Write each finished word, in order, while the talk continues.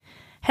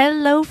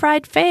Hello,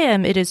 Fried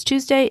Fam. It is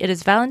Tuesday, it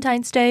is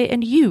Valentine's Day,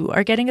 and you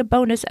are getting a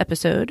bonus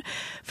episode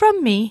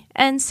from me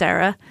and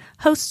Sarah,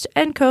 host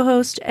and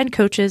co-host and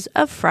coaches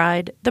of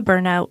Fried, the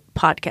Burnout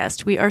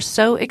podcast. We are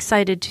so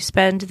excited to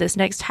spend this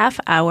next half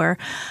hour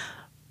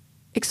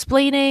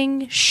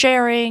explaining,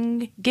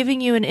 sharing, giving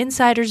you an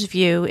insider's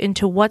view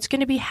into what's going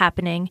to be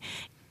happening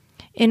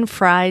in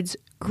Fried's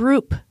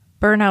group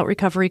burnout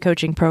recovery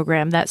coaching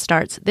program that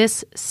starts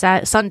this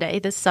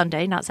Sunday,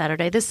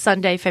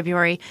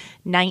 February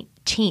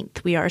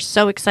 19th. We are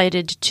so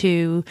excited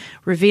to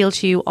reveal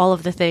to you all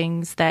of the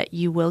things that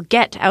you will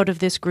get out of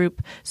this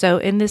group. So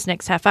in this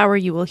next half hour,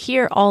 you will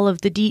hear all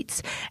of the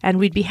deets, and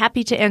we'd be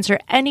happy to answer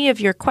any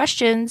of your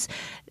questions.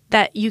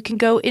 That you can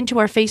go into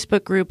our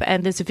Facebook group,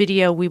 and this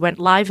video, we went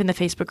live in the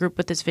Facebook group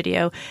with this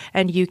video,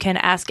 and you can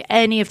ask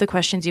any of the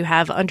questions you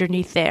have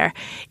underneath there.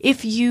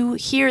 If you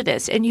hear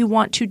this and you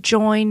want to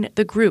join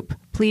the group,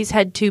 please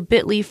head to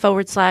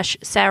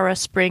bit.ly/Sarah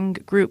Spring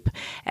group,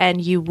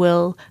 and you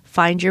will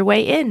find your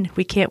way in.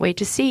 We can't wait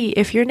to see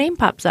if your name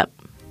pops up.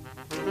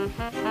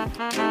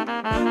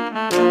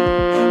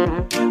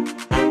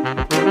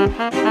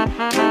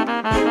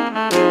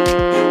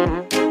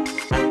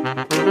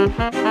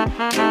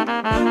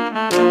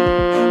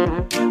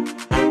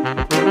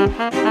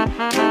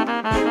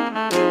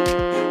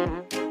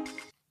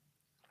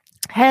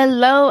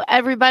 Hello,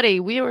 everybody.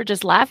 We were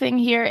just laughing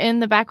here in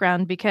the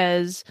background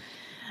because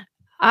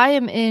I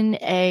am in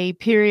a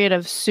period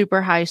of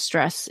super high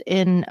stress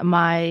in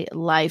my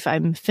life.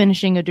 I'm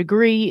finishing a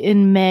degree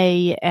in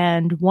May,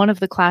 and one of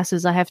the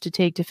classes I have to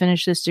take to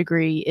finish this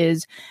degree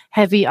is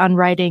heavy on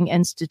writing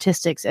and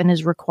statistics and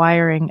is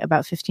requiring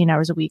about 15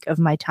 hours a week of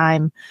my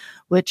time,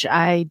 which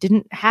I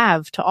didn't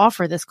have to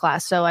offer this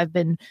class. So I've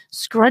been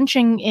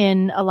scrunching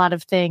in a lot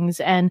of things,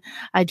 and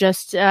I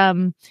just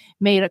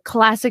made a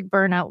classic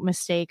burnout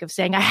mistake of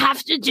saying, I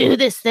have to do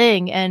this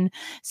thing. And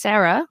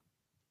Sarah,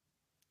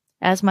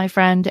 as my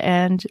friend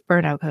and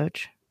burnout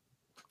coach,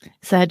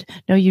 said,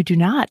 no, you do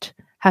not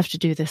have to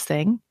do this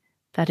thing.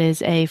 That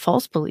is a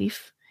false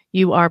belief.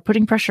 You are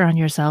putting pressure on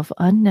yourself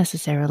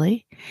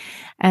unnecessarily.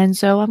 And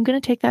so I'm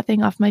going to take that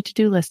thing off my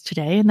to-do list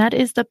today. And that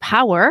is the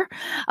power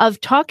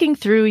of talking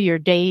through your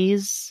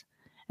days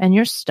and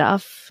your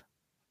stuff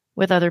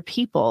with other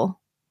people,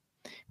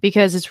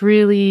 because it's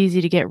really easy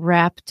to get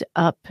wrapped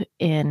up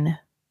in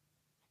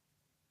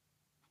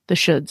the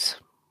shoulds.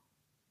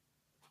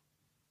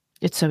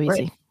 It's so easy.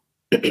 Right.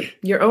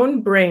 Your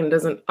own brain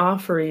doesn't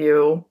offer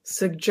you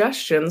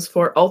suggestions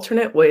for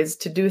alternate ways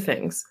to do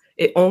things.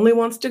 It only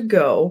wants to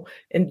go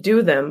and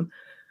do them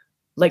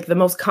like the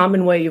most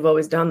common way you've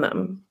always done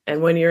them.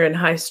 And when you're in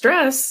high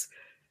stress,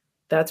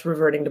 that's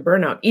reverting to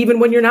burnout. Even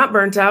when you're not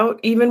burnt out,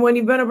 even when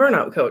you've been a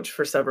burnout coach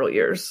for several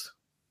years.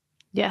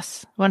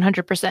 Yes,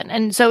 100%.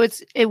 And so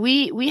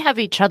we have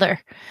each other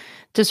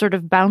to sort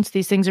of bounce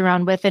these things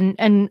around with,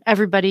 and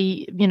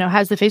everybody,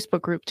 has the Facebook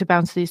group to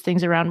bounce these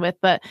things around with.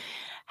 But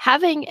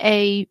having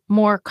a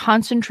more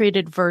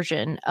concentrated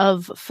version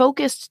of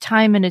focused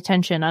time and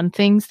attention on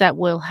things that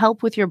will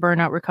help with your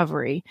burnout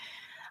recovery,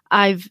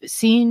 I've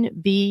seen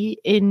be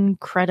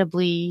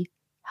incredibly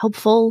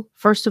helpful,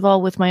 first of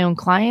all, with my own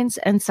clients,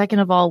 and second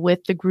of all,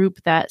 with the group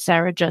that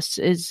Sarah just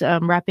is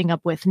wrapping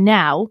up with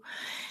now,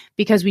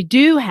 because we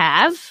do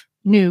have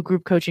new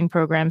group coaching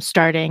program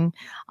starting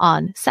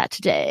on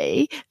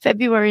Saturday,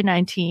 February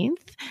 19th.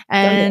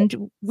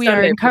 And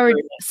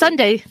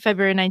Sunday,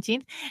 February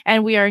 19th.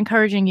 And we are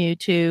encouraging you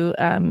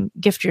to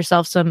gift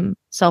yourself some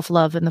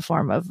self-love in the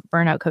form of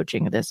burnout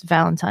coaching this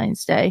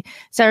Valentine's Day.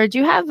 Sarah, do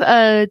you have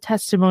a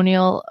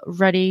testimonial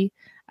ready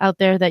out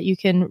there that you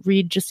can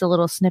read just a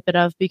little snippet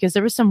of? Because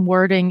there was some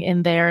wording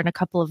in there and a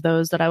couple of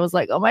those that I was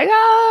like, oh my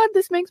God,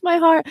 this makes my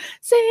heart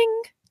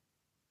sing.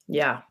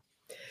 Yeah.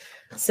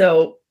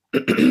 So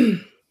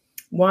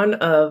one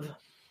of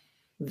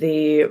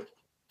the,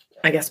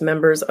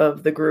 members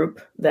of the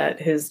group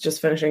that is just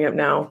finishing up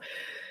now,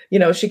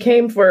 she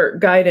came for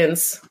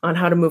guidance on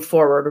how to move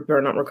forward with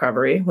burnout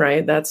recovery,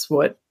 right? That's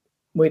what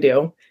we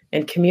do,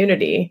 and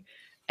community,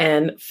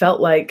 and felt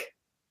like,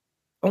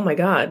 oh my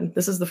God,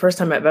 this is the first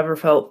time I've ever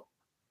felt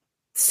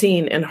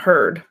seen and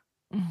heard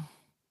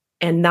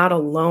and not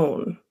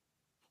alone.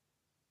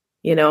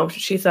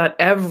 She thought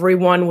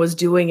everyone was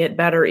doing it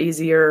better,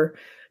 easier,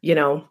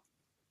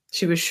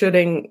 she was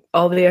shooting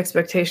all the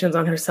expectations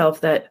on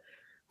herself that,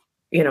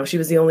 she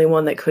was the only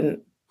one that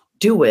couldn't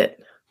do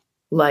it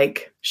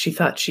like she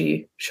thought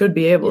she should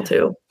be able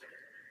to.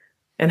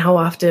 And how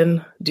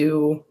often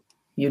do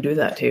you do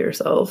that to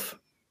yourself?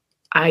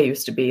 I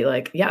used to be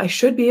like, I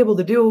should be able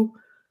to do,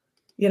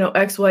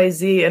 X, Y,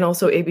 Z, and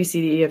also A, B,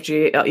 C, D, E, F,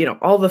 G,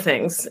 all the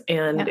things.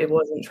 And it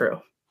wasn't true.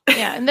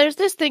 Yeah. And there's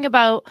this thing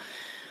about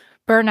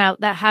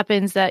burnout that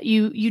happens that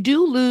you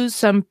do lose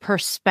some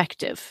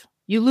perspective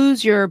you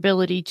lose your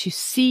ability to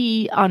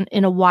see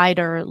in a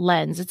wider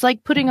lens. It's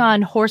like putting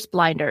on horse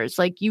blinders.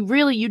 Like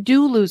you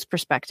do lose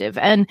perspective,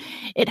 and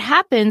it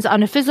happens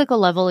on a physical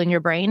level in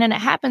your brain, and it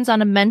happens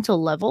on a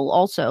mental level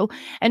also.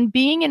 And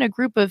being in a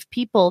group of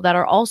people that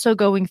are also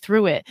going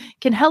through it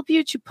can help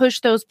you to push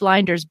those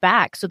blinders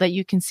back so that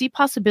you can see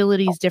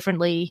possibilities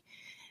differently.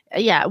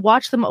 Yeah,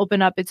 watch them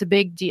open up. It's a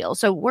big deal.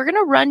 So we're going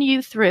to run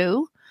you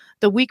through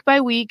the week by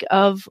week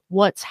of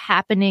what's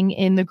happening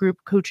in the group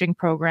coaching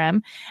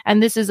program.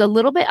 And this is a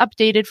little bit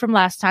updated from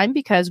last time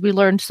because we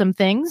learned some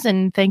things.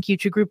 And thank you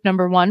to group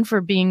number 1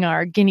 for being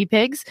our guinea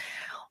pigs.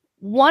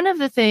 One of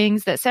the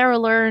things that Sarah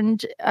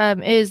learned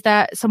is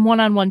that some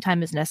one-on-one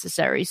time is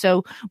necessary.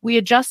 So we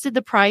adjusted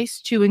the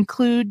price to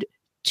include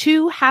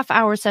 2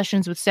 half-hour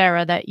sessions with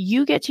Sarah that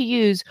you get to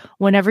use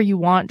whenever you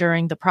want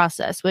during the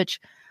process, which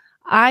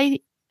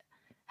I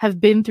have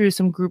been through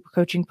some group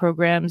coaching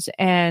programs,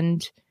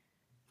 and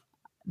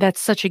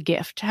that's such a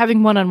gift.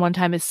 Having one-on-one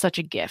time is such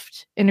a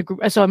gift in a group.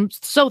 So I'm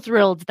so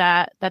thrilled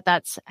that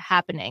that's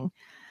happening.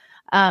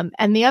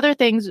 And the other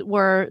things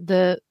were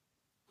the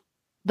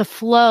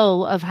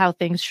flow of how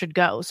things should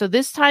go. So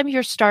this time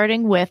you're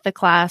starting with a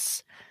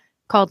class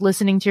called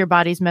Listening to Your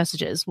Body's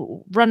Messages.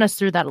 Run us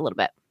through that a little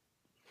bit.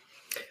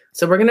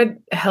 So we're going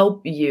to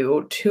help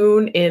you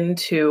tune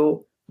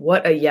into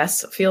what a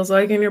yes feels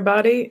like in your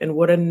body and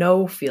what a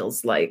no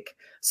feels like,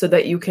 so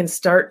that you can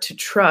start to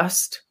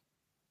trust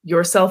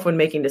yourself when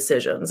making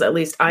decisions. At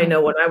least I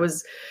know when I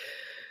was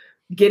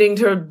getting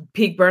to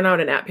peak burnout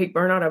and at peak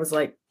burnout, I was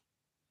like,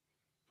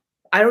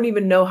 I don't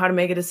even know how to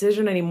make a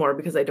decision anymore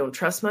because I don't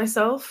trust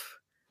myself.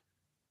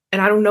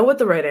 And I don't know what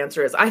the right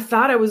answer is. I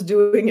thought I was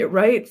doing it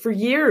right for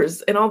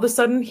years. And all of a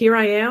sudden here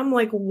I am,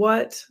 like,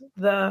 what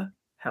the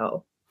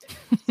hell?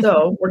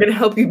 So we're going to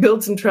help you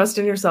build some trust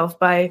in yourself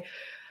by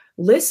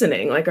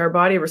listening. Like, our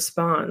body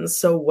responds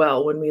so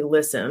well when we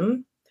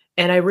listen.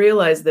 And I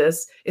realize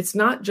this, it's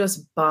not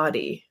just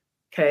body,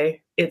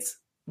 okay? It's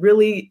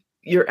really,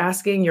 you're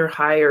asking your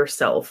higher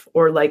self,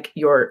 or like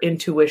your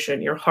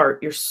intuition, your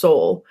heart, your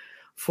soul,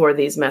 for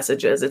these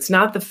messages. It's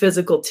not the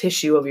physical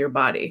tissue of your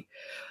body.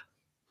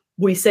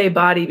 We say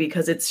body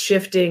because it's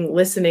shifting,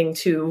 listening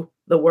to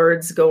the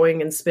words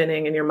going and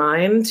spinning in your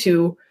mind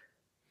to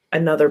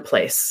another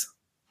place.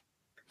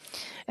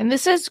 And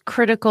this is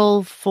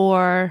critical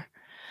for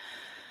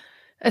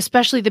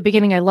especially the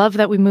beginning. I love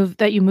that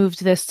you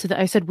moved this to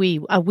I said we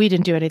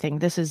didn't do anything.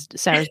 This is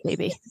Sarah's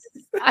baby.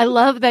 I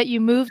love that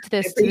you moved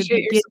this to the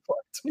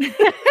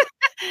beginning.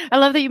 I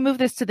love that you moved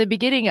this to the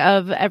beginning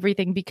of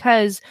everything,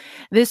 because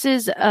this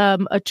is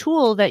a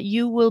tool that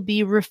you will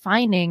be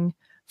refining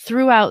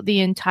throughout the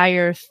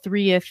entire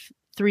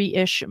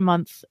three-ish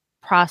month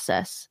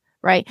process,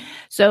 right?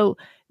 So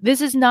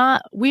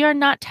we are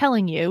not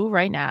telling you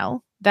right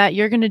now that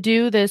you're going to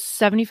do this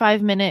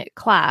 75-minute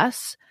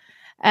class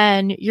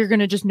and you're going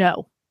to just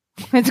know.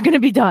 It's going to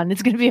be done.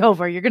 It's going to be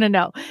over. You're going to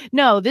know.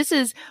 No, this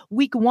is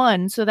week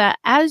 1, so that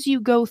as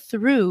you go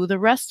through the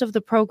rest of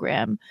the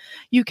program,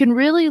 you can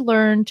really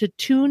learn to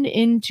tune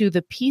into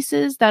the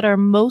pieces that are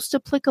most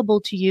applicable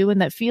to you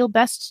and that feel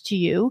best to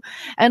you,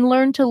 and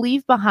learn to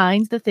leave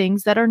behind the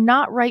things that are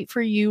not right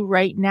for you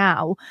right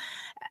now,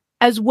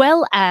 as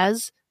well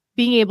as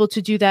being able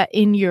to do that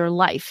in your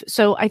life.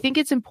 So I think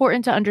it's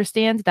important to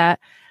understand that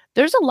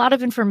there's a lot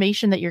of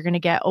information that you're going to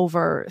get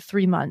over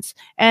 3 months.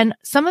 And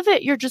some of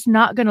it you're just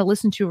not going to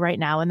listen to right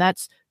now. And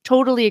that's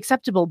totally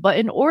acceptable. But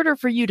in order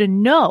for you to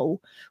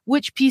know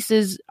which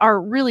pieces are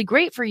really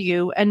great for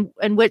you and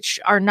which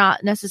are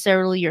not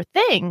necessarily your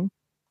thing,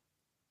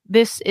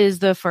 this is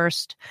the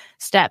first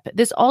step.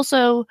 This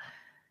also,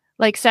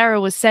 like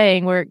Sarah was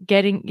saying,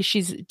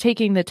 she's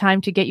taking the time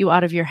to get you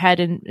out of your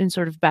head and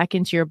sort of back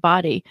into your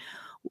body.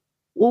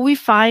 What we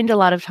find a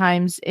lot of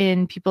times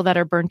in people that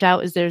are burnt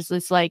out is there's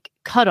this like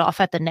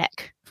cutoff at the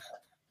neck.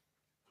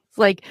 It's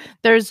like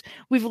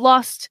we've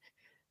lost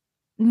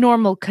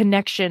normal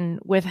connection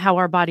with how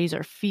our bodies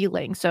are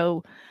feeling.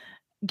 So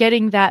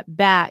getting that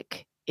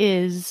back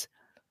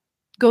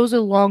goes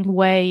a long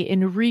way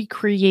in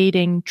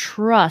recreating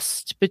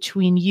trust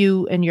between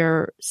you and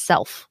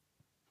yourself.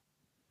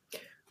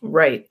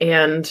 Right.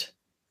 And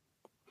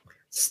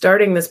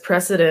starting this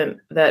precedent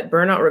that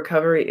burnout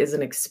recovery is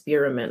an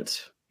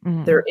experiment.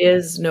 Mm-hmm. There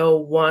is no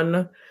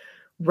one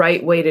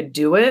right way to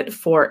do it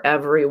for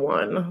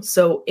everyone.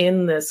 So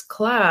in this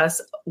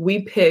class,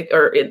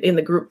 in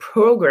the group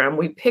program,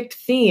 we picked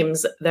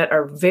themes that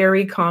are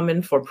very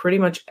common for pretty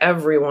much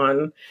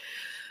everyone.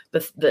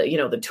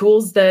 The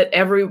tools that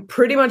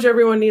pretty much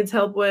everyone needs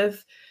help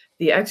with,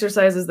 the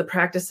exercises, the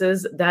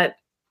practices that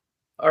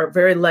are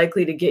very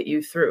likely to get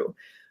you through.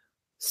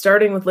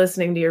 Starting with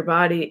listening to your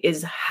body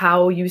is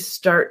how you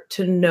start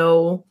to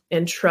know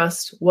and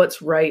trust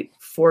what's right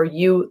for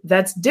you.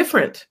 That's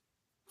different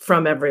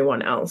from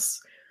everyone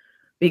else,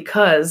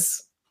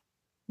 because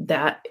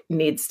that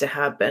needs to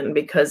happen,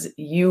 because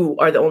you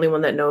are the only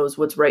one that knows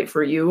what's right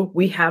for you.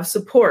 We have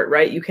support,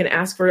 right? You can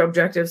ask for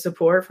objective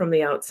support from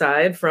the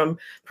outside, from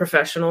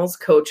professionals,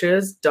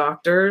 coaches,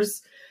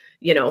 doctors.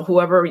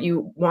 whoever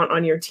you want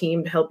on your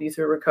team to help you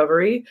through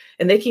recovery.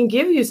 And they can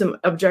give you some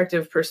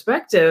objective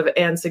perspective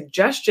and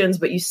suggestions,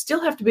 but you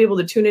still have to be able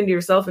to tune into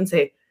yourself and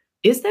say,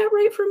 is that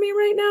right for me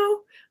right now?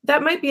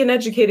 That might be an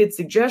educated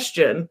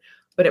suggestion,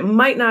 but it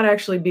might not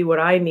actually be what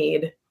I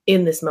need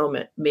in this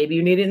moment. Maybe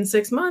you need it in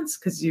 6 months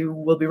because you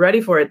will be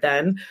ready for it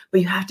then,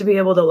 but you have to be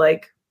able to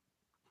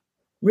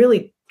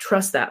really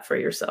trust that for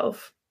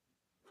yourself.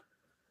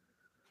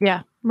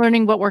 Yeah.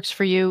 Learning what works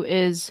for you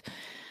is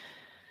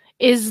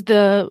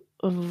the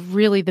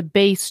really the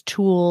base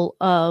tool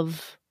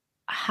of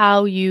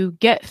how you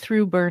get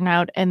through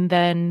burnout and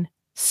then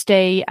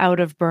stay out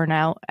of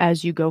burnout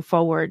as you go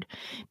forward,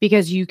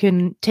 because you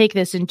can take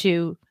this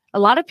into a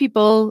lot of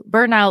people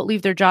burn out,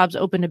 leave their jobs,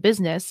 open a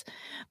business,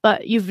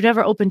 but you've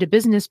never opened a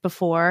business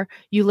before.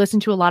 You listen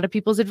to a lot of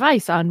people's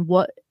advice on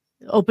what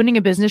opening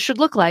a business should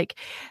look like.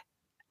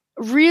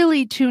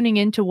 Really tuning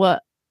into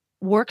what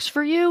works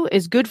for you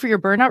is good for your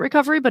burnout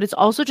recovery, but it's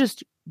also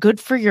just good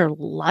for your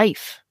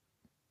life.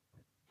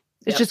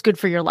 It's just good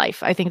for your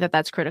life. I think that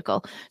that's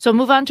critical. So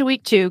move on to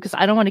week 2, because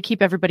I don't want to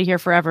keep everybody here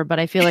forever, but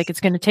I feel like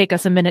it's going to take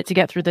us a minute to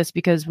get through this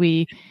because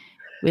we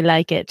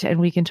like it and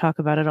we can talk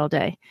about it all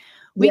day.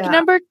 Week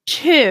number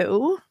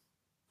 2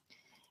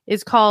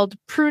 is called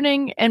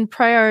pruning and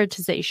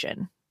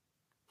prioritization.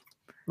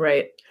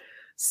 Right.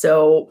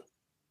 So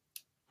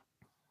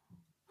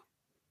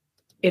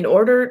in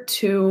order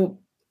to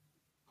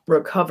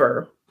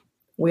recover,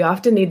 we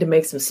often need to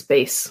make some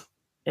space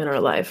in our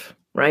life,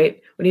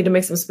 right? We need to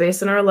make some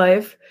space in our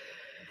life,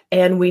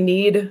 and we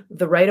need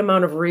the right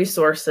amount of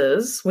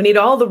resources. We need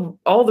all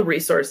the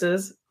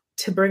resources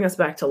to bring us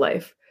back to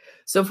life.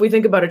 So if we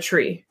think about a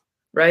tree,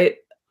 right?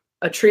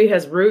 A tree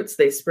has roots,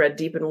 they spread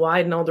deep and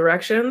wide in all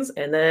directions,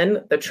 and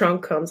then the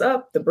trunk comes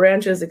up, the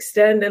branches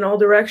extend in all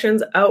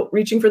directions, out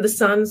reaching for the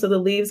sun so the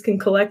leaves can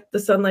collect the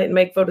sunlight and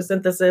make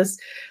photosynthesis.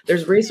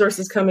 There's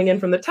resources coming in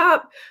from the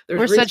top.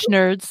 We're such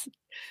nerds.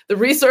 The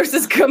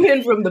resources come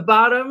in from the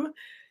bottom.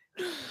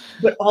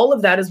 But all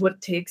of that is what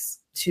it takes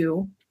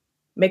to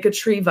make a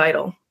tree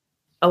vital,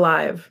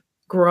 alive,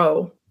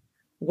 grow.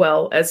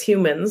 Well, as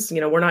humans,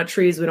 we're not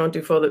trees, we don't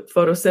do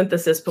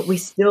photosynthesis, but we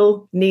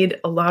still need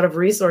a lot of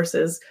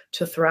resources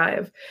to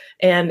thrive.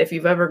 And if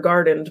you've ever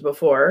gardened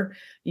before,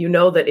 you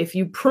know that if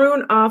you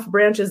prune off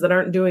branches that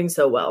aren't doing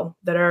so well,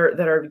 that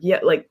are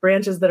yet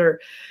branches that are,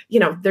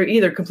 they're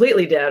either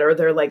completely dead or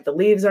they're the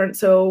leaves aren't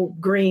so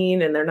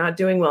green and they're not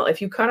doing well.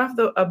 If you cut off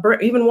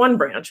even one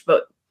branch,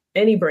 but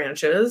any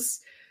branches,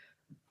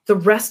 the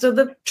rest of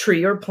the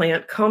tree or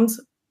plant comes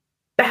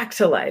back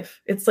to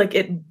life. It's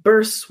it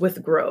bursts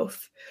with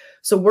growth.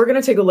 So we're going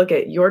to take a look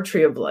at your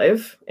tree of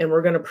life and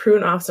we're going to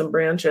prune off some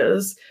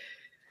branches,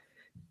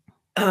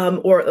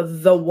 or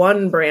the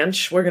one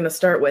branch we're going to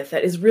start with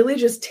that is really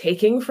just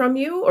taking from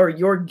you, or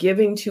you're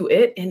giving to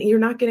it and you're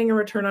not getting a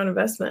return on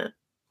investment.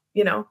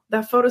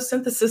 That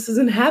photosynthesis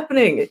isn't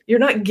happening. You're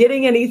not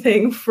getting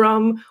anything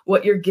from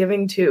what you're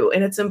giving to.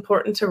 And it's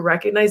important to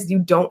recognize you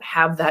don't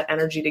have that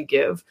energy to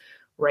give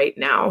right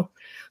now.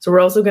 So we're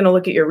also going to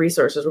look at your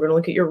resources. We're going to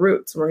look at your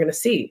roots. And we're going to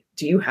see,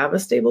 do you have a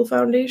stable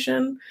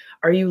foundation?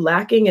 Are you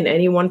lacking in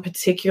any one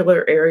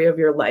particular area of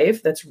your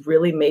life that's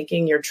really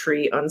making your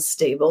tree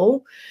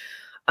unstable?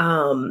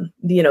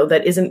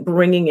 That isn't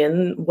bringing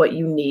in what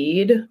you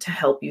need to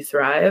help you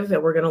thrive.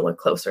 And we're going to look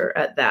closer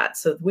at that.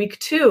 So week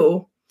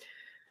 2,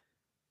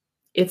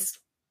 it's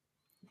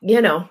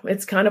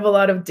kind of a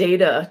lot of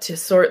data to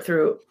sort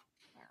through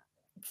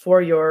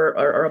for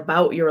or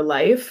about your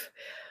life.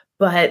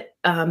 But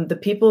the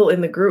people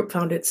in the group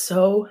found it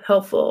so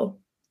helpful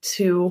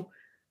to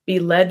be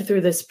led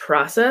through this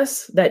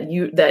process that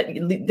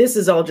this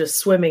is all just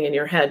swimming in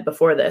your head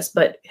before this,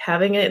 but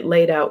having it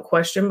laid out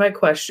question by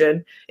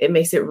question, it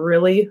makes it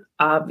really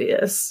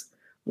obvious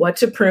what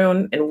to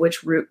prune and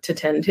which root to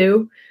tend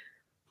to.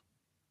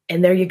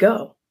 And there you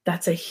go.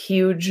 That's a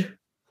huge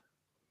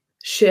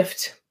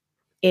shift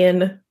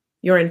in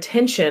your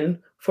intention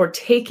for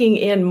taking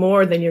in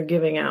more than you're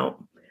giving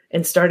out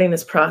and starting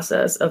this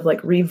process of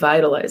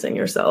revitalizing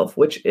yourself,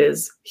 which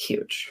is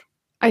huge.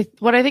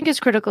 What I think is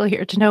critical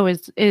here to know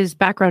is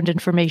background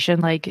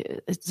information,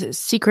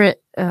 secrets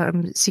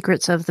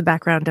of the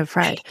background of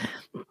Fred,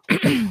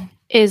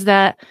 is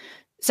that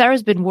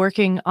Sarah's been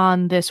working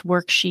on this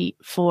worksheet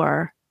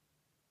for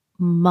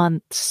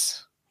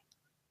months.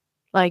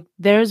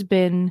 There's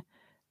been,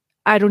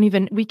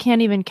 we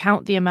can't even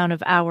count the amount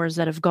of hours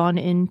that have gone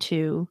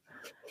into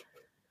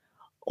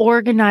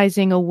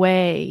organizing a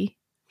way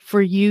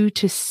for you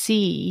to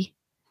see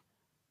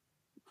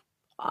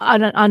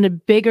on a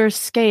bigger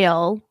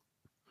scale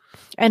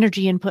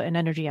energy input and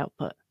energy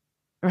output,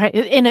 right?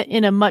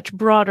 In a much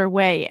broader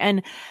way.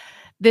 And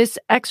this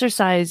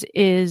exercise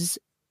is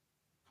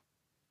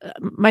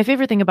my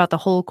favorite thing about the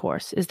whole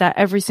course is that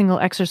every single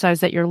exercise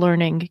that you're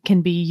learning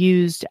can be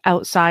used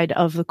outside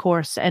of the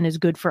course and is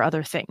good for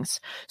other things.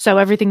 So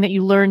everything that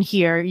you learn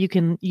here, you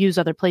can use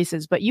other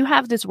places, but you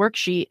have this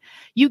worksheet,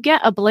 you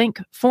get a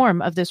blank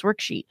form of this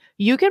worksheet.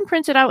 You can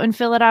print it out and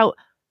fill it out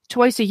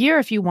twice a year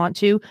if you want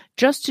to,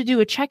 just to do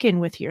a check-in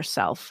with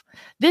yourself.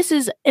 This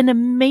is an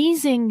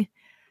amazing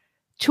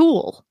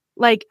tool.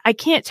 Like, I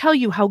can't tell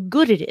you how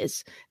good it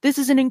is. This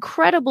is an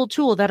incredible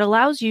tool that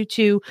allows you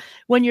to,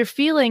 when you're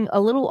feeling a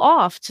little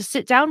off, to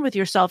sit down with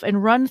yourself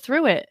and run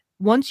through it.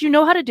 Once you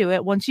know how to do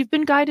it, once you've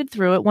been guided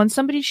through it, once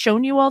somebody's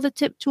shown you all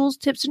the tools,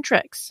 tips, and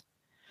tricks,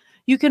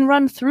 you can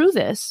run through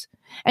this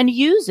and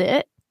use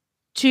it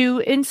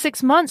to, in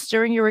 6 months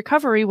during your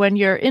recovery, when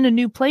you're in a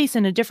new place,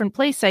 in a different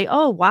place, say,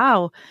 oh,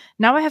 wow,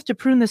 now I have to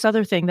prune this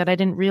other thing that I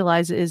didn't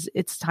realize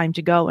it's time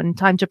to go and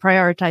time to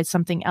prioritize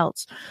something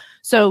else.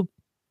 So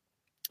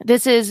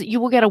this is, you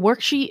will get a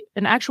worksheet,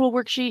 an actual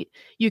worksheet.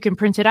 You can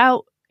print it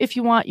out if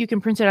you want. You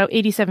can print it out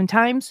 87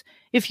 times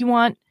if you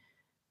want.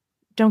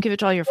 Don't give it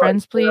to all your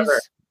friends, please.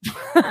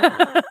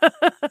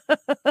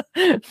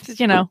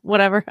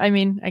 Whatever. I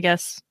mean, I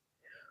guess.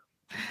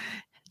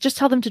 Just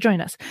tell them to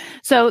join us.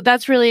 So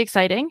that's really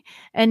exciting.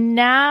 And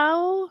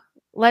now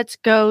let's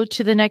go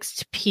to the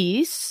next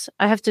piece.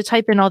 I have to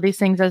type in all these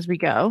things as we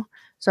go.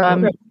 So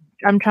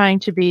I'm trying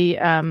to be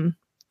a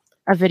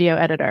video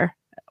editor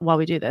while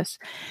we do this.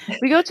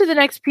 We go to the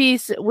next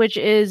piece, which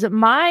is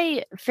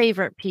my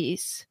favorite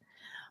piece,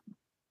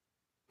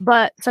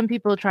 but some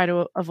people try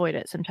to avoid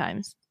it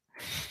sometimes.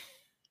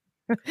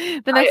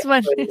 The next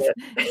one is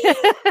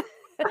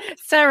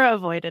Sarah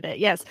avoided it.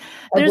 Yes.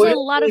 There's a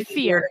lot of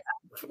fear.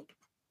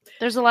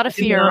 There's a lot of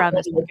fear around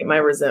this. Look at my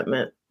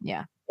resentment.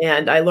 Yeah.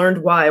 And I learned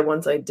why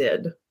once I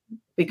did.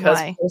 Because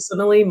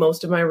personally,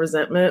 most of my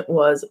resentment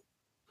was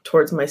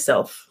towards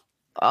myself.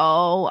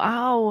 Oh,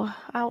 ow,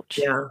 ouch.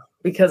 Yeah.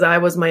 Because I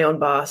was my own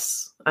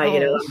boss. I've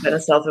been a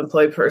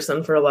self-employed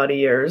person for a lot of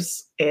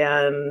years.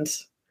 And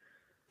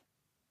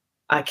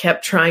I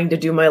kept trying to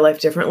do my life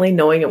differently,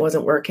 knowing it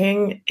wasn't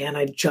working. And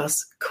I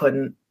just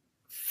couldn't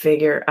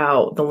figure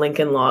out the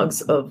Lincoln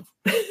Logs of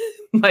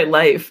my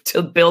life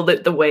to build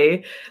it the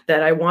way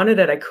that I wanted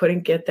it. I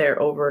couldn't get there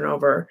over and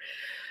over.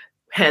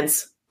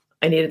 Hence,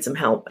 I needed some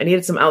help. I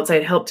needed some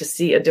outside help to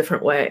see a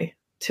different way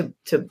to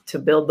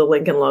build the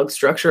Lincoln Log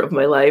structure of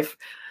my life.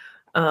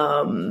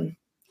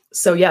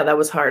 So yeah, that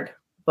was hard,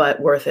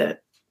 but worth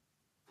it.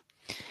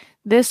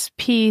 This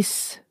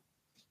piece,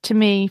 to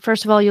me,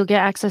 first of all, you'll get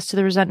access to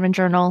the Resentment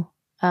Journal,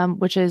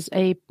 which is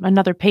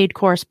another paid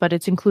course, but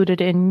it's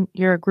included in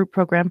your group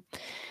program.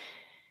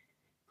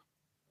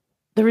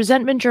 The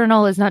Resentment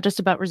Journal is not just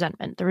about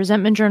resentment. The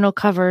Resentment Journal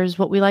covers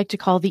what we like to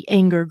call the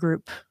anger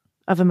group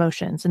of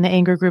emotions. And the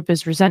anger group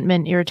is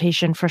resentment,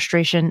 irritation,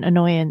 frustration,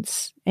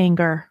 annoyance,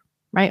 anger,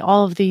 right?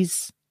 All of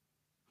these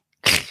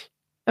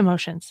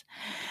emotions.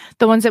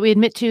 The ones that we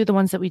admit to, the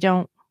ones that we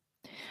don't.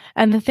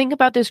 And the thing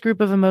about this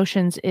group of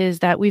emotions is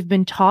that we've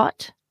been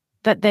taught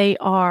that they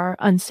are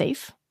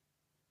unsafe.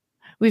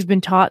 We've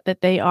been taught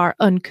that they are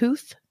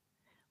uncouth.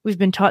 We've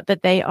been taught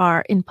that they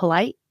are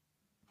impolite.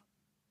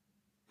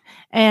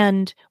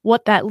 And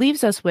what that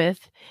leaves us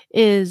with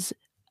is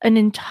an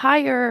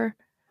entire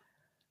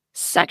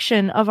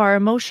section of our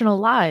emotional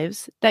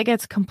lives that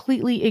gets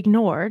completely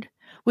ignored,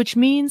 which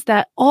means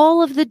that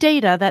all of the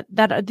data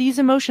that these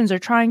emotions are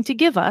trying to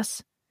give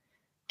us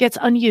gets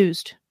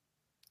unused.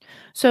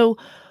 So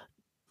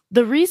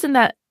the reason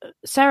that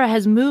Sarah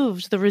has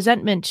moved the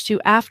resentment to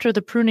after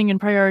the pruning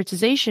and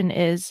prioritization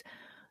is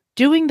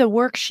doing the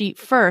worksheet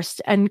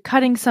first and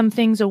cutting some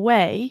things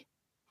away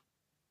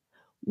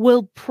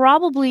will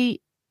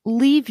probably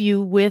leave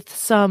you with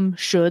some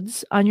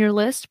shoulds on your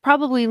list,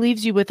 probably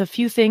leaves you with a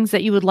few things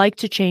that you would like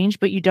to change,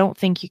 but you don't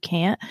think you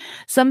can't.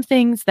 Some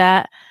things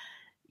that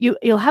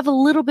you'll have a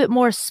little bit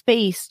more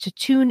space to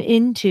tune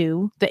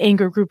into the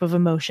anger group of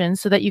emotions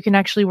so that you can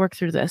actually work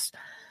through this.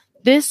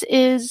 This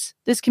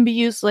can be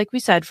used, like we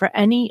said, for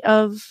any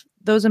of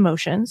those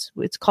emotions.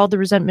 It's called the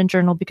Resentment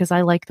Journal because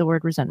I like the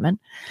word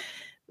resentment.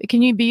 It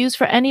can be used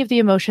for any of the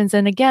emotions.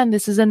 And again,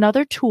 this is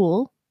another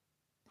tool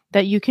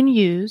that you can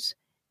use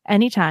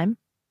anytime.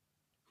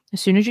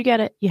 As soon as you get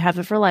it, you have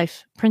it for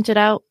life. Print it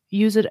out,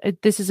 use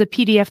it. This is a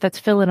PDF that's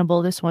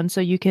fill-inable, this one.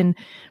 So you can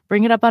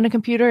bring it up on a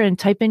computer and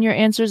type in your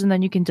answers, and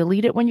then you can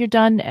delete it when you're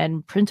done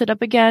and print it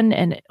up again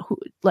and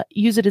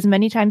use it as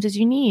many times as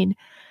you need.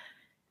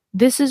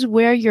 This is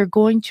where you're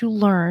going to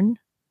learn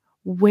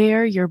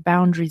where your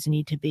boundaries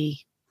need to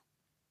be.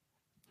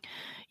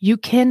 You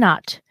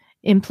cannot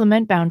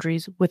implement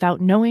boundaries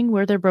without knowing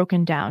where they're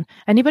broken down.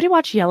 Anybody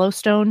watch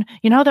Yellowstone?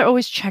 You know how they're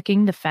always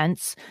checking the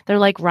fence? They're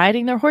like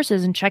riding their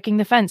horses and checking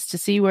the fence to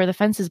see where the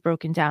fence is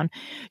broken down.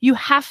 You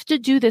have to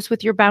do this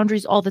with your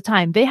boundaries all the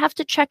time. They have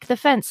to check the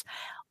fence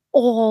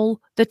all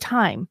the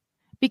time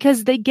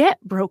because they get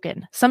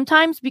broken.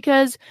 Sometimes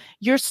because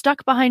you're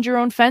stuck behind your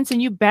own fence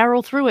and you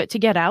barrel through it to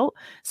get out.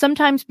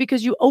 Sometimes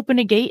because you open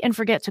a gate and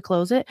forget to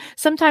close it.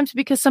 Sometimes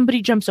because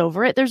somebody jumps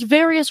over it. There's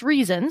various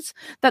reasons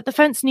that the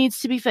fence needs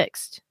to be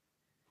fixed.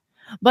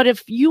 But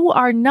if you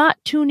are not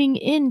tuning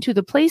into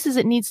the places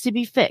it needs to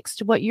be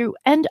fixed, what you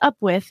end up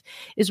with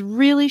is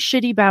really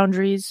shitty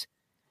boundaries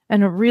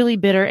and a really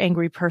bitter,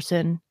 angry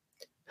person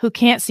who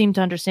can't seem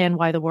to understand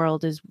why the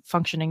world is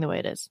functioning the way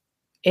it is.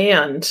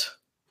 And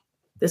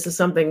this is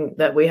something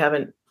that we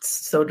haven't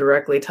so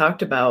directly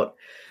talked about.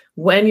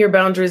 When your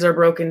boundaries are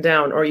broken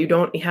down or you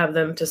don't have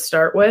them to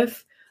start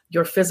with,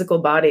 your physical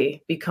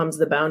body becomes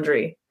the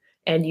boundary,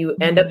 and you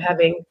end up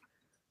having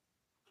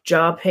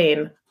jaw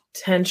pain,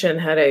 tension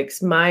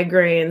headaches,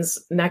 migraines,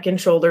 neck and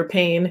shoulder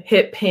pain,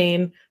 hip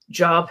pain,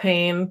 jaw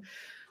pain,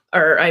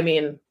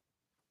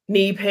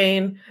 knee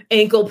pain,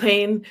 ankle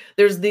pain.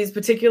 There's these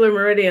particular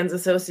meridians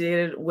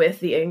associated with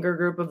the anger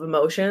group of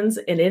emotions,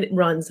 and it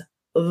runs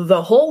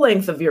the whole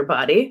length of your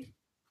body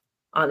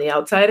on the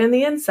outside and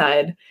the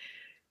inside.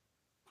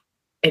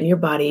 And your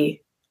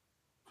body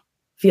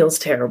feels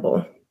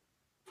terrible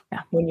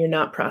when you're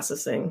not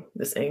processing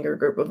this anger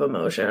group of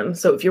emotion.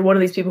 So if you're one of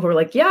these people who are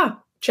like, yeah,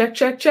 check,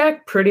 check,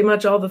 check, pretty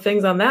much all the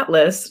things on that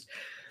list,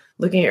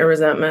 looking at your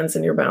resentments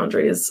and your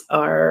boundaries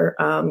are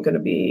going to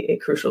be a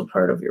crucial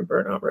part of your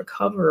burnout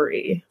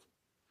recovery.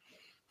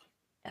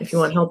 Yes. If you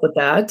want help with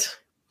that,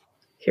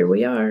 here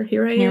we are.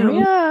 Here I am. Here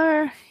we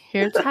are.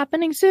 Here's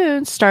happening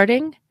soon,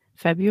 starting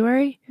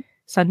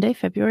Sunday,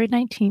 February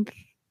 19th.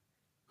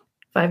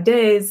 5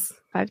 days.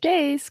 5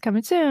 days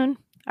coming soon.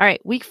 All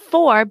right, week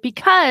 4,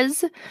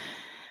 because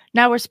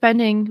now we're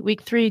spending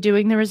week 3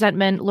 doing the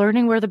resentment,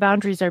 learning where the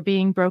boundaries are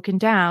being broken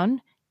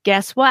down.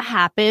 Guess what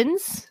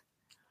happens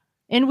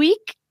in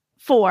week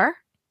 4?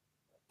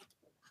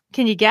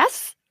 Can you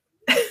guess?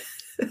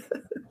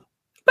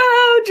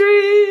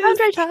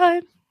 Boundary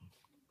time.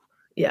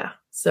 Yeah.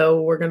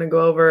 So we're going to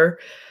go over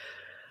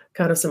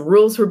kind of some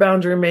rules for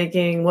boundary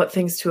making, what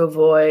things to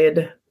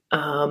avoid,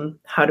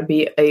 how to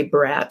be a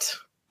brat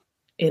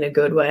in a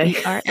good way.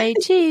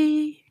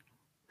 BRAT.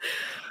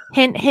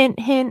 Hint, hint,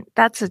 hint.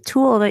 That's a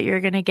tool that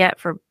you're going to get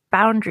for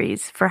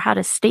boundaries, for how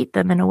to state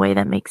them in a way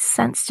that makes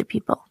sense to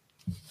people.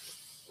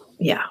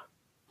 Yeah.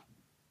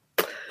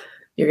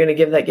 You're going to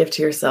give that gift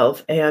to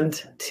yourself and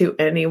to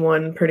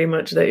anyone pretty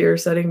much that you're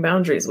setting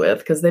boundaries with,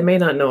 because they may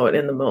not know it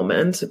in the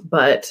moment,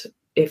 but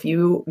if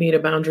you need a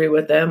boundary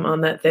with them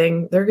on that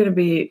thing, they're going to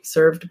be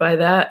served by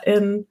that.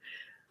 And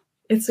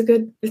it's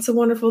a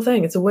wonderful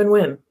thing. It's a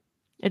win-win.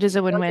 It is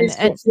a win-win.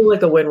 It feel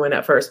like a win-win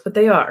at first, but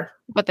they are.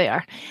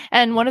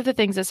 And one of the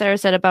things that Sarah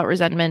said about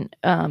resentment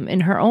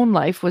in her own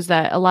life was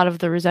that a lot of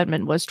the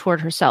resentment was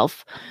toward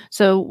herself.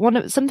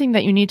 So something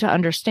that you need to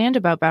understand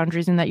about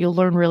boundaries, and that you'll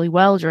learn really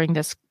well during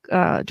this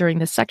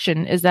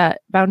section, is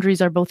that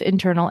boundaries are both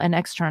internal and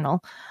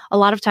external. A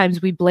lot of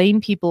times we blame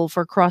people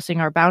for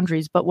crossing our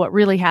boundaries, but what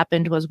really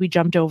happened was we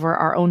jumped over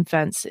our own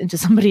fence into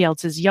somebody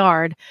else's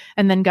yard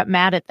and then got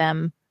mad at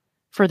them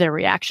for their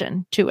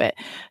reaction to it.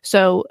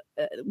 So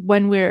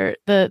when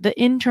the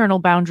internal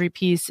boundary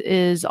piece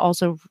is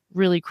also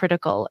really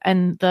critical,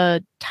 and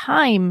the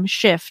time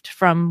shift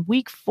from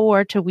week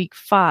 4 to week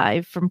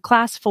 5, from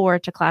class 4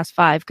 to class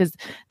 5, because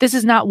this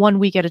is not 1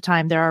 week at a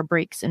time. There are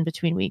breaks in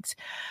between weeks,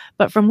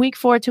 but from week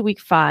 4 to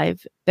week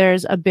 5,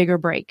 there's a bigger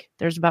break.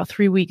 There's about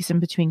 3 weeks in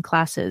between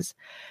classes.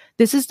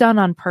 This is done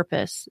on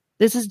purpose.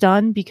 This is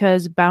done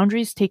because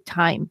boundaries take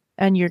time,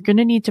 and you're going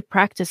to need to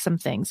practice some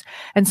things,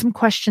 and some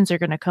questions are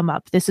going to come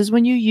up. This is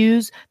when you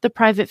use the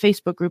private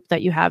Facebook group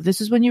that you have. This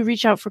is when you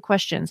reach out for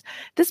questions.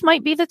 This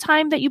might be the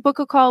time that you book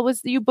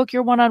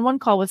your one-on-one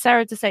call with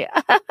Sarah to say,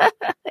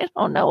 I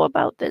don't know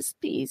about this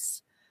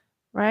piece,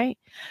 right?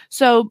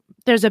 So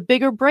there's a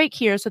bigger break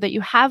here so that you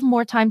have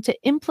more time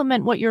to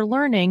implement what you're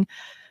learning.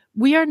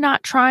 We are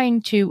not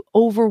trying to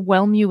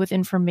overwhelm you with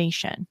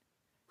information.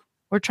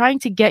 We're trying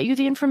to get you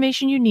the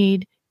information you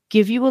need,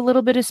 give you a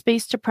little bit of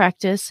space to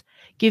practice,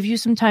 give you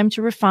some time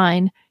to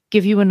refine,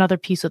 give you another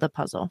piece of the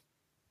puzzle.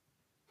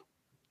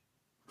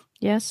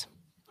 Yes?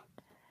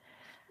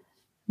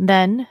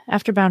 Then,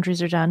 after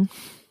boundaries are done,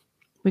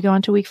 we go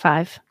on to week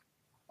 5.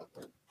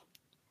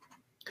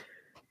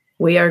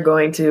 We are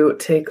going to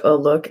take a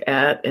look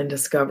at and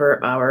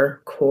discover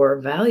our core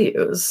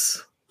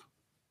values.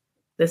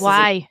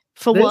 Why?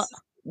 What?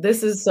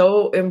 This is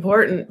so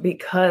important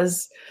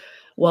because,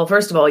 well,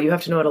 first of all, you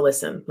have to know how to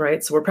listen,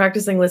 right? So we're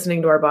practicing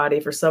listening to our body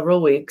for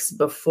several weeks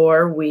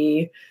before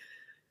we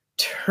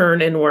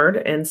turn inward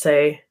and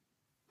say,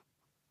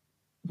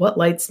 what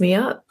lights me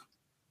up?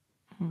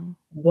 Mm-hmm.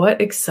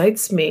 What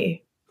excites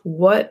me?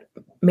 What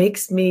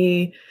makes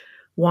me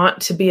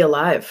want to be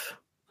alive?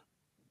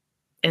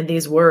 And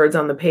these words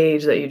on the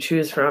page that you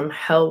choose from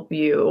help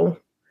you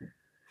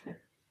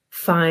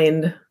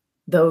find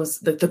those,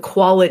 the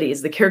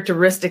qualities, the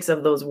characteristics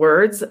of those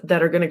words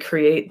that are going to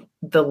create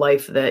the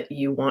life that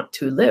you want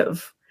to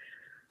live.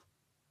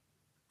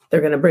 They're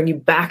going to bring you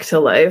back to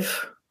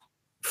life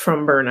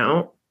from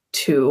burnout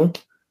to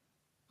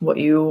what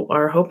you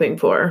are hoping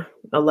for,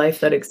 a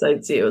life that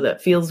excites you,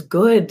 that feels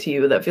good to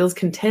you, that feels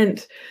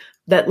content,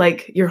 that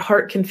like your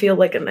heart can feel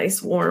like a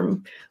nice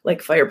warm,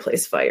 like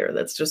fireplace fire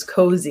that's just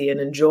cozy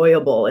and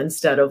enjoyable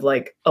instead of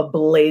like a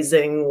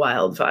blazing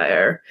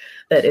wildfire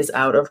that is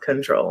out of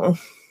control.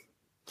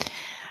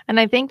 And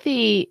I think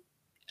the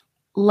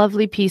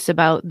lovely piece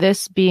about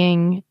this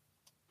being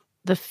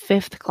the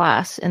 5th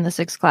class in the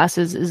 6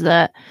 classes is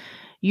that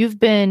you've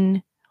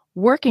been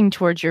working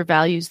towards your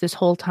values this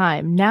whole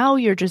time. Now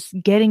you're just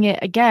getting it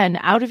again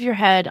out of your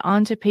head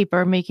onto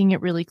paper, making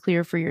it really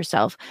clear for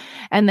yourself.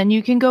 And then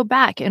you can go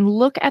back and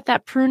look at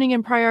that pruning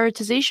and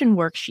prioritization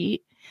worksheet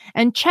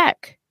and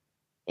check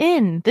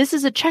in. This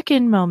is a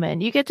check-in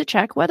moment. You get to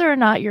check whether or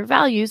not your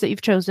values that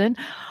you've chosen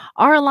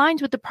are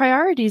aligned with the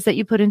priorities that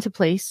you put into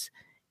place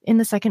in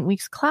the second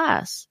week's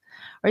class.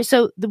 Right.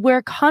 So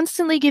we're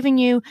constantly giving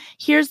you,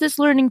 here's this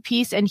learning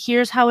piece and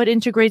here's how it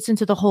integrates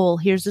into the whole.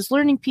 Here's this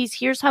learning piece.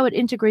 Here's how it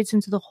integrates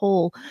into the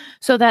whole.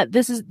 So that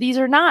these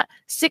are not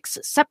 6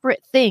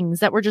 separate things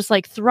that we're just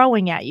like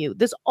throwing at you.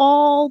 This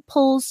all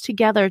pulls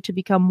together to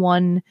become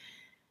one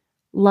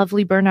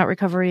lovely burnout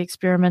recovery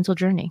experimental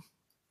journey.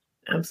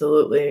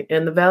 Absolutely.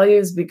 And the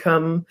values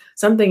become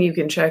something you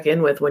can check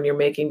in with when you're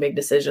making big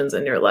decisions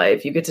in your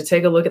life. You get to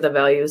take a look at the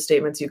value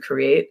statements you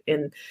create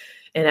and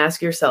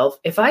ask yourself,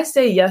 if I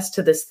say yes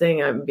to this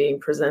thing I'm being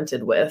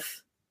presented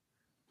with,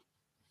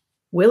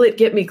 will it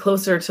get me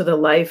closer to the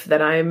life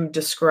that I'm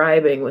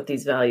describing with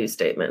these value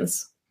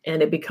statements?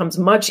 And it becomes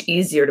much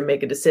easier to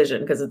make a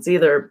decision because it's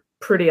either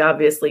pretty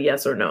obviously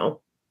yes or no.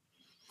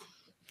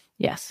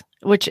 Yes,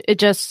 which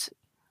it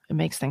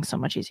makes things so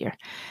much easier.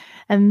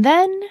 And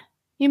then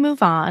you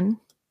move on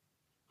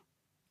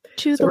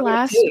to the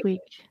last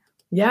week.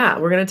 Yeah,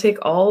 we're going to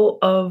take all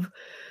of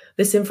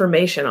this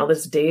information, all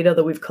this data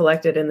that we've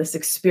collected in this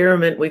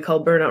experiment we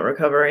call burnout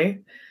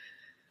recovery.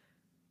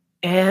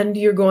 And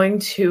you're going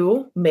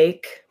to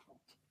look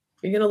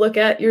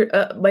at your,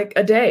 like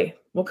a day.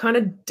 What kind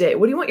of day?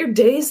 What do you want your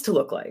days to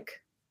look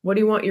like? What do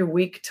you want your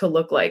week to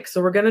look like?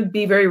 So we're going to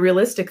be very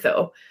realistic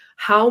though.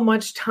 How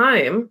much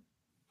time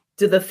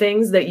do the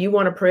things that you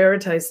want to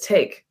prioritize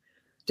take?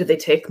 Do they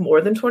take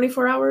more than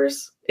 24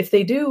 hours? If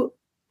they do,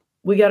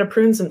 we got to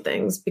prune some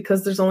things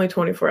because there's only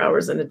 24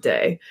 hours in a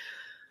day.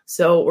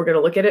 So we're going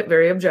to look at it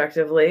very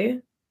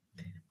objectively,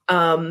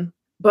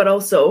 but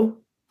also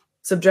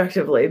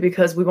subjectively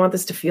because we want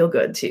this to feel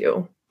good to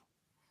you.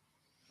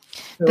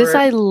 This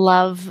I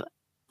love.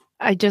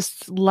 I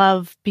just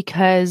love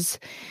because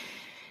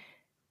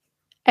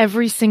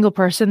every single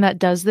person that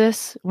does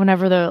this,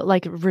 whenever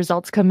the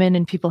results come in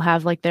and people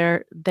have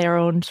their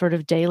own sort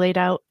of day laid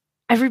out,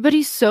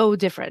 everybody's so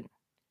different.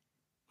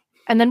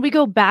 And then we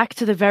go back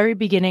to the very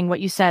beginning,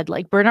 what you said,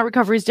 burnout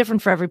recovery is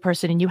different for every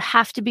person. And you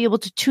have to be able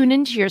to tune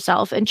into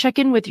yourself and check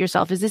in with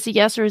yourself. Is this a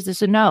yes or is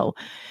this a no?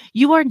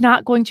 You are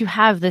not going to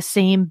have the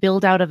same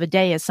build out of a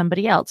day as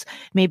somebody else.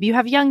 Maybe you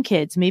have young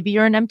kids. Maybe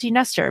you're an empty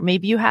nester.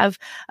 Maybe you have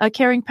a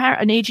caring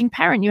parent, an aging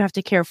parent you have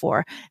to care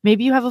for.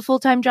 Maybe you have a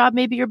full-time job.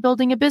 Maybe you're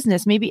building a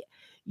business. Maybe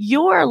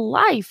your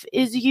life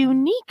is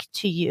unique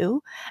to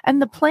you,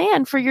 and the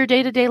plan for your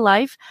day-to-day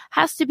life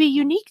has to be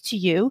unique to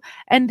you.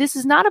 And this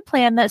is not a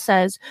plan that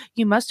says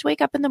you must wake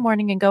up in the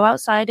morning and go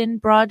outside in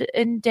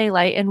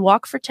daylight and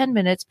walk for 10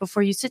 minutes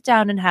before you sit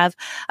down and have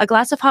a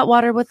glass of hot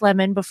water with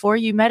lemon, before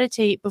you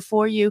meditate,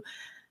 before you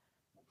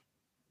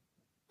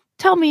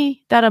tell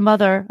me that a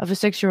mother of a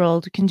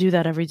 6-year-old can do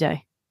that every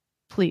day,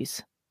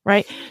 please.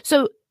 Right?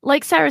 So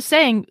like Sarah's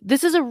saying,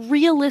 this is a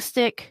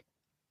realistic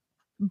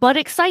but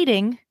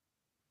exciting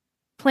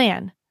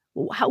plan.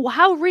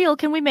 How real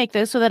can we make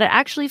this so that it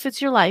actually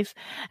fits your life?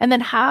 And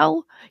then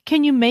how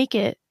can you make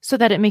it so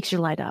that it makes you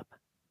light up?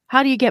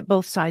 How do you get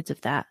both sides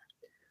of that?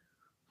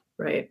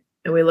 Right.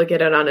 And we look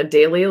at it on a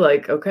daily,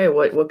 okay,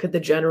 what could the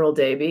general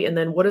day be? And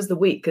then what is the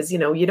week? Because, you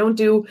don't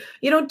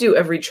do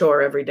every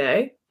chore every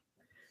day.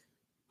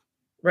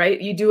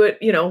 Right? You do it,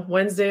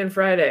 Wednesday and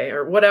Friday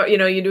or whatever,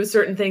 you do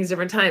certain things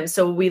different times.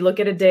 So we look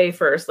at a day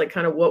first,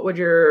 kind of what would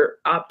your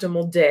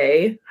optimal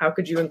day, how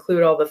could you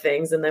include all the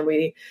things? And then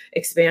we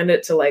expand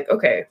it to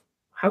okay,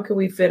 how can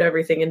we fit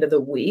everything into the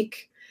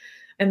week?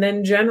 And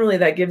then generally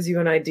that gives you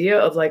an idea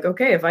of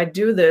okay, if I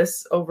do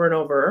this over and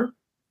over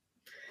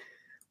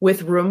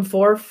with room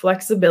for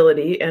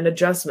flexibility and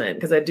adjustment,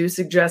 because I do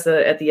suggest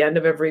that at the end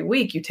of every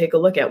week, you take a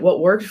look at what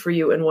worked for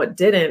you and what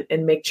didn't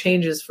and make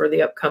changes for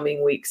the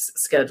upcoming week's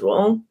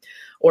schedule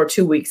or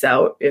 2 weeks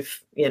out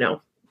if,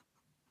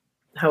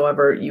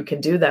 however you can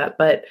do that.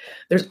 But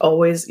you're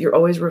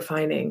always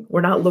refining.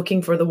 We're not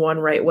looking for the one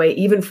right way,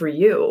 even for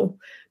you,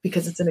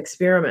 because it's an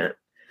experiment.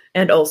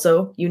 And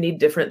also you need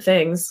different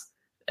things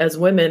as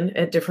women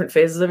at different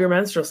phases of your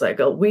menstrual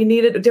cycle. We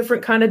need a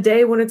different kind of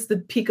day when it's the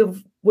peak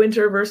of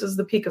winter versus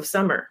the peak of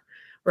summer,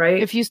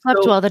 right? If you slept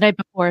well the night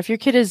before, if your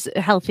kid is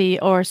healthy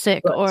or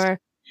sick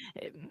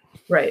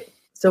Right.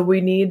 So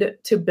we need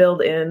to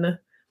build in,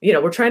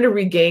 we're trying to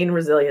regain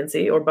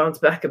resiliency or bounce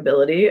back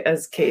ability,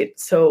 as Kate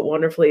so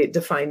wonderfully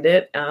defined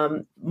it,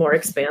 more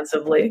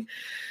expansively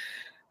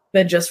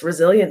than just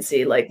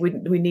resiliency.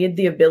 We need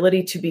the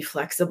ability to be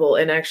flexible.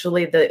 And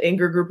actually the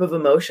Inger group of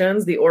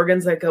emotions, the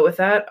organs that go with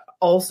that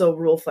also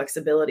rule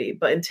flexibility.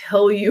 But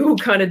until you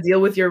kind of deal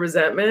with your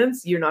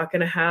resentments, you're not going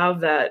to have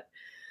that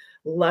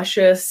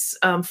luscious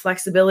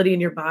flexibility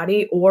in your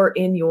body or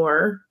in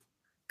your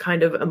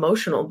kind of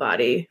emotional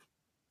body.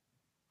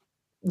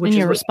 In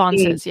your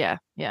responses. Yeah.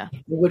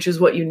 Which is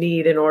what you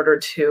need in order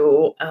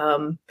to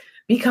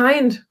be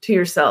kind to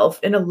yourself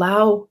and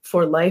allow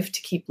for life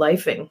to keep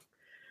lifing.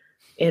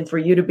 and for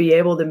you to be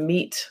able to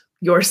meet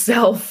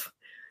yourself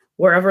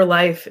wherever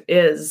life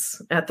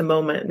is at the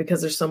moment, because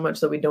there's so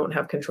much that we don't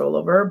have control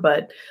over.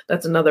 But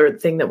that's another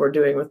thing that we're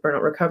doing with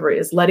burnout recovery,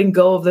 is letting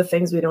go of the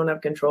things we don't have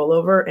control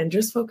over and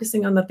just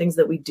focusing on the things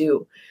that we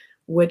do,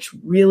 which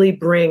really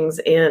brings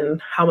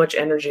in how much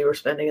energy we're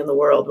spending in the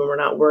world when we're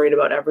not worried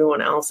about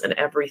everyone else and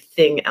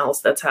everything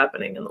else that's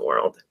happening in the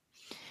world.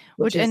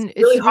 Which is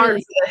really hard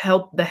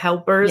for the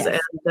helpers, yes,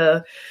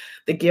 and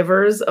the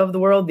givers of the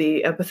world,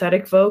 the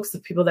empathetic folks, the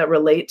people that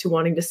relate to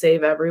wanting to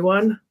save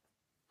everyone.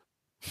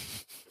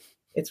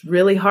 It's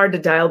really hard to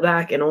dial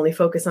back and only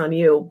focus on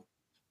you,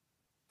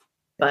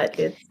 but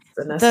it's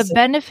the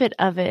benefit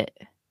of it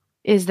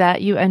is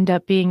that you end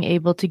up being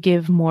able to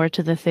give more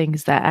to the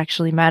things that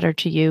actually matter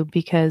to you,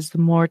 because the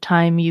more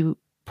time you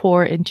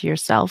pour into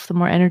yourself, the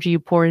more energy you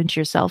pour into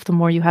yourself, the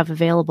more you have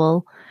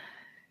available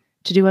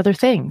to do other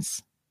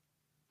things.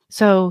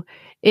 So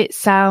it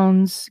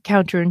sounds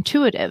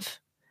counterintuitive,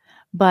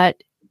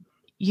 but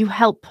you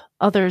help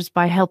others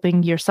by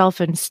helping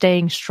yourself and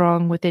staying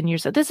strong within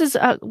yourself. This is,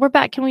 we're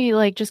back. Can we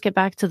like just get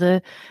back to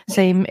the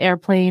same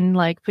airplane,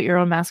 like put your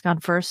own mask on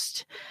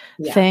first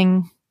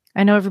thing?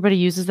 I know everybody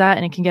uses that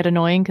and it can get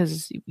annoying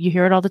because you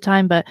hear it all the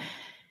time, but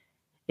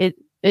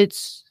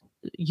it's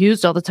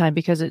used all the time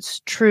because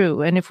it's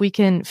true. And if we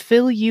can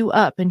fill you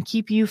up and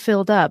keep you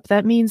filled up,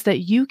 that means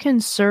that you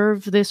can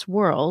serve this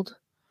world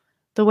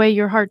the way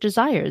your heart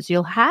desires.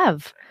 You'll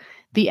have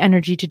the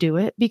energy to do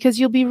it because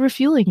you'll be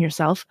refueling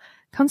yourself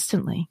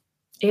constantly.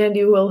 And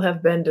you will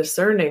have been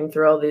discerning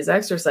through all these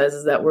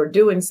exercises that we're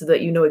doing so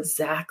that you know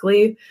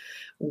exactly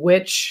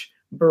which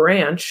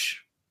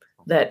branch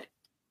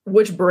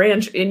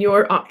in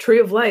your tree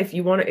of life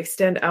you want to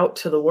extend out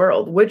to the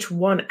world, which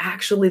one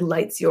actually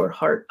lights your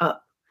heart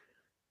up.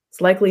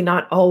 It's likely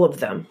not all of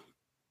them.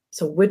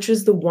 So which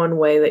is the one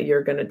way that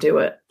you're going to do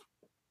it?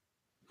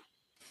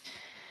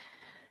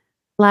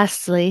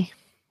 Lastly,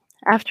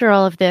 after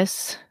all of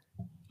this,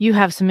 you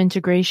have some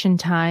integration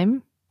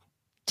time.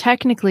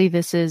 Technically,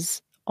 this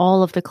is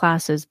all of the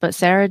classes, but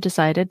Sarah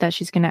decided that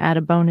she's going to add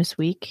a bonus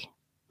week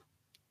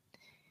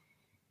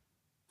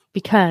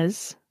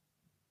because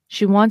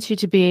she wants you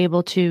to be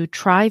able to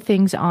try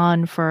things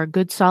on for a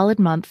good solid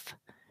month,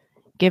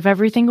 give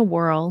everything a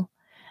whirl,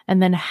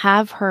 and then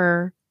have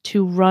her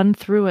to run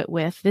through it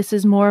with. This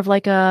is more of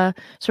like a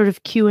sort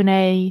of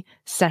Q&A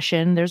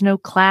session. There's no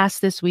class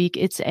this week.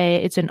 It's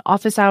an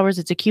office hours.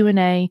 It's a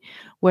Q&A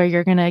where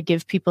you're going to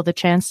give people the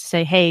chance to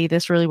say, hey,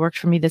 this really worked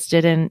for me. This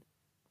didn't,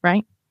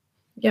 right?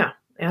 Yeah.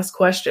 Ask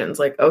questions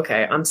like,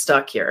 okay, I'm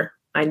stuck here.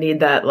 I need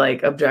that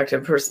like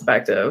objective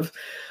perspective.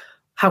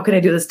 How can I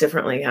do this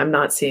differently? I'm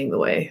not seeing the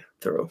way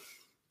through.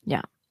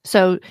 Yeah.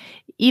 So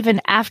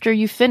even after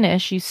you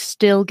finish, you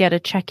still get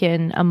a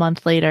check-in a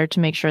month later to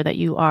make sure that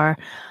you are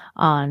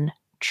on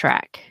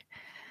track.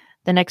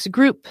 The next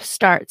group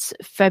starts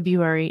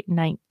February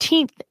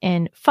 19th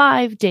in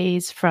 5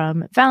 days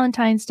from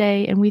Valentine's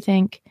Day. And we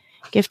think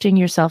gifting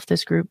yourself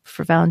this group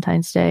for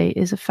Valentine's Day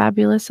is a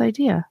fabulous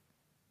idea.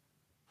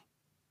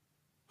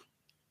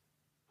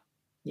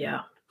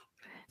 Yeah.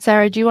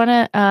 Sarah, do you want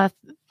to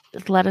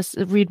let us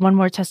read one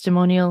more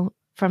testimonial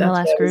from the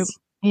last group?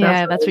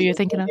 Yeah, that's what you're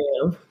thinking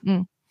of.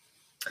 Mm.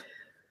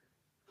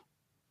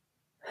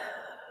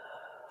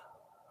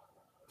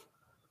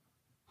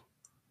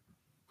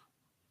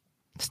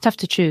 It's tough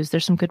to choose.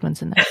 There's some good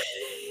ones in there.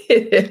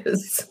 It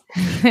is.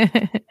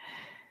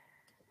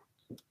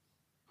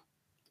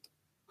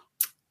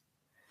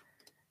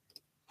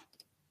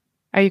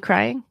 Are you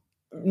crying?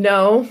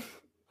 No,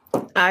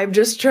 I'm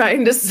just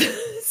trying to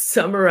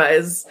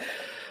summarize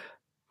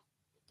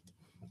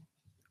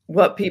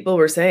what people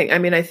were saying. I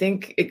mean, I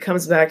think it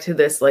comes back to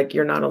this, like,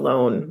 you're not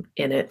alone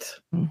in it.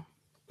 Mm.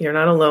 You're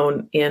not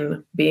alone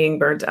in being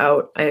burnt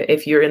out.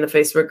 If you're in the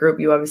Facebook group,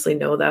 you obviously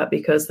know that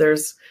because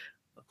there's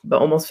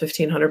almost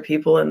 1,500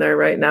 people in there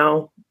right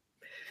now.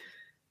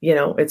 You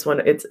know, it's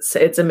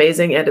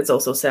amazing. And it's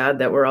also sad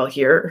that we're all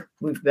here.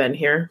 We've been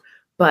here,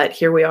 but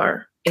here we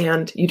are.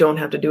 And you don't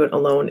have to do it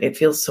alone. It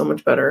feels so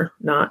much better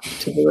not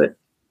to do it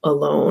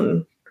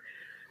alone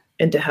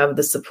and to have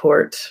the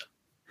support.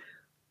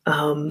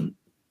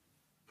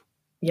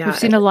 We've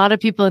seen a lot of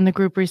people in the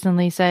group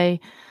recently say,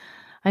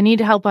 I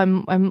need help.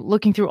 I'm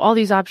looking through all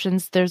these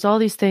options. There's all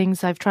these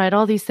things. I've tried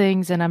all these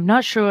things and I'm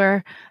not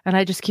sure. And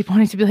I just keep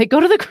wanting to be like, go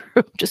to the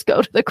group. Just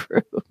go to the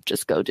group.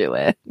 Just go do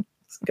it.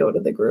 Just go to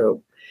the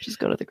group. Just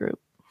go to the group.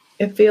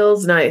 It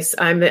feels nice.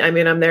 I'm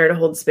there to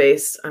hold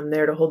space. I'm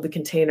there to hold the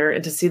container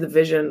and to see the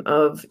vision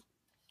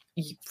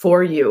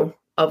for you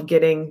of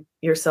getting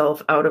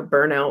yourself out of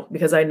burnout.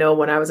 Because I know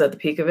when I was at the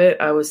peak of it,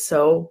 I was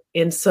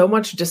in so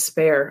much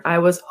despair. I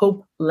was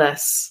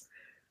hopeless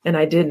and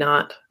I did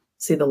not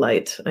see the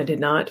light. I did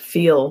not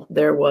feel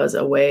there was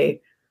a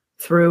way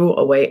through,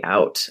 a way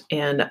out.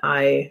 And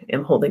I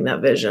am holding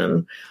that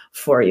vision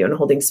for you and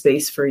holding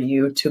space for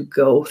you to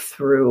go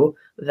through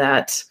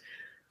that,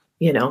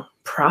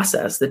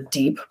 process, the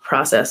deep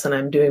process. And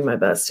I'm doing my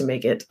best to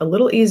make it a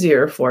little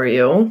easier for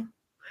you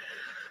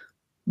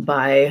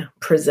by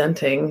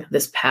presenting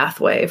this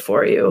pathway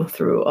for you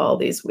through all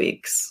these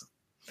weeks.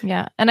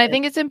 Yeah. And I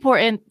think it's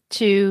important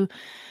to,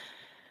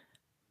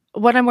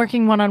 when I'm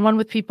working one-on-one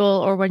with people,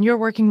 or when you're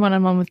working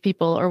one-on-one with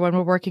people, or when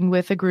we're working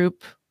with a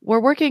group,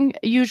 we're working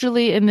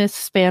usually in this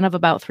span of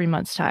about 3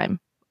 months' time.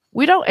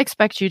 We don't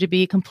expect you to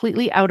be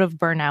completely out of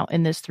burnout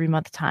in this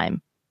 3-month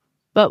time.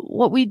 But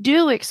what we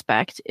do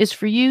expect is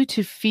for you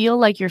to feel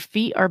like your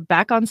feet are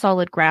back on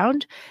solid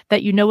ground,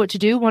 that you know what to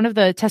do. One of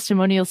the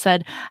testimonials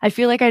said, I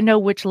feel like I know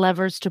which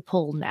levers to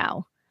pull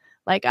now.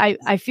 Like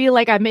I feel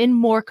like I'm in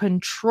more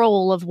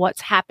control of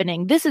what's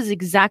happening. This is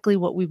exactly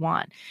what we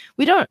want.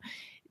 We don't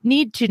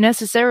need to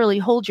necessarily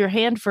hold your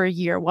hand for a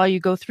year while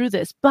you go through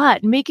this,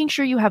 but making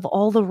sure you have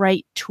all the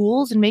right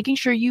tools and making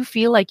sure you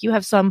feel like you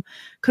have some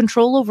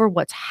control over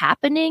what's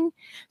happening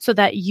so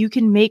that you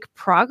can make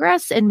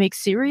progress and make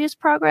serious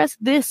progress.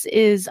 This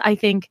is, I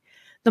think,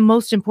 the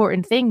most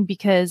important thing,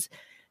 because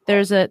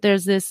there's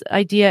this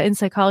idea in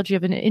psychology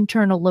of an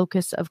internal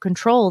locus of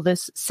control,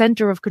 this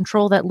center of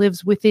control that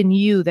lives within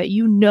you, that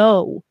you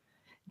know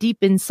deep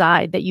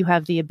inside that you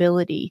have the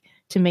ability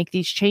to make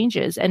these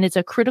changes. And it's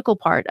a critical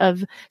part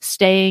of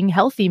staying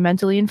healthy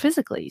mentally and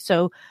physically.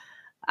 So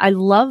I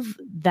love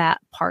that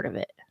part of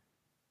it.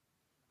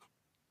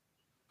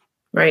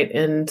 Right.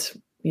 And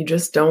you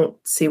just don't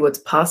see what's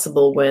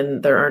possible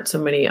when there aren't so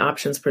many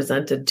options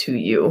presented to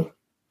you.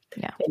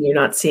 Yeah. And you're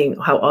not seeing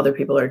how other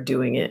people are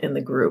doing it in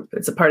the group.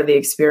 It's a part of the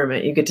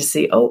experiment. You get to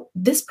see, oh,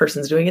 this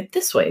person's doing it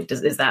this way.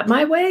 Is that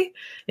my way?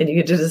 And you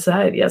get to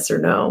decide yes or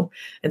no.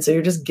 And so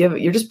you're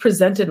just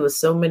presented with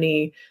so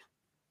many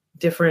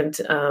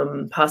different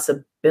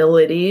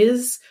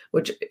possibilities,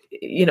 which,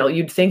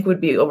 you'd think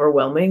would be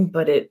overwhelming,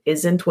 but it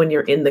isn't when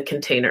you're in the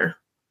container.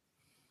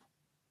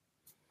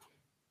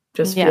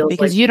 Just yeah,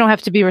 because you don't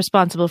have to be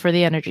responsible for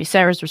the energy.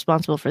 Sarah's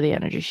responsible for the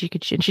energy. She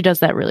does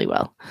that really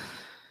well.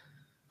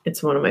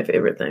 It's one of my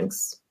favorite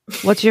things.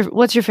 What's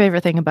your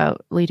favorite thing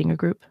about leading a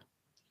group?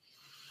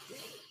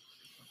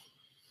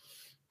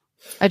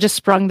 I just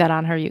sprung that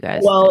on her, you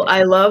guys. Well,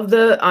 I love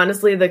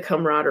honestly, the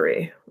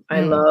camaraderie. I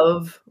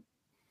love,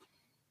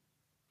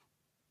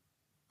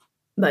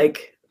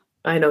 like,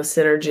 I know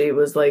synergy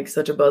was like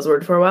such a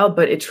buzzword for a while,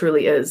 but it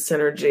truly is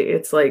synergy.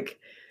 It's like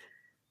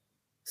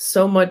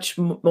so much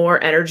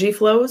more energy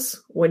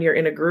flows when you're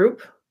in a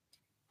group,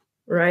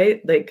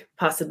 right? Like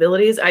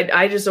possibilities.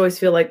 I just always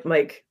feel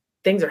like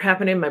things are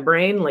happening in my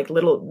brain, like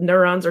little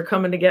neurons are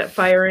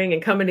firing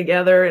and coming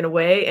together in a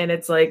way. And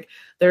it's like,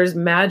 there's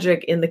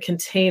magic in the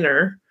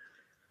container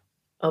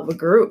of a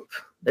group.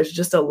 There's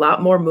just a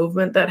lot more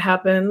movement that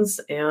happens,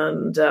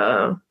 and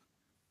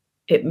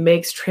it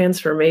makes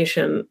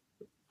transformation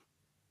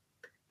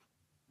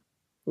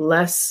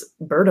less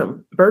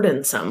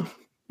burdensome.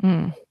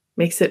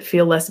 Makes it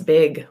feel less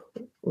big,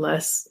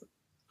 less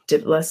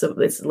of,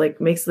 it's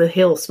like makes the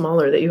hill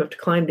smaller that you have to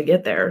climb to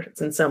get there.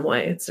 It's in some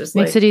way. It's just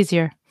makes it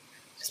easier.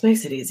 Just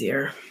makes it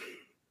easier.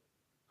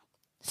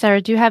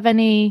 Sarah, do you have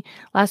any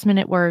last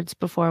minute words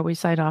before we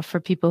sign off for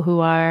people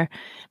who are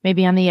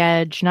maybe on the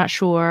edge, not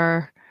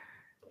sure?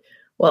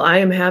 Well, I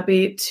am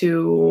happy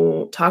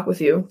to talk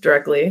with you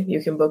directly.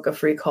 You can book a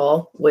free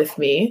call with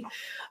me.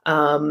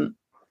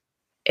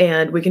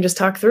 And we can just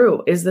talk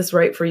through, is this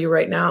right for you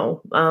right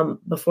now?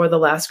 Before the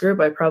last group,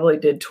 I probably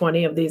did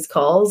 20 of these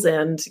calls,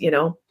 and,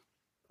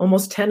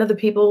 almost 10 of the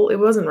people, it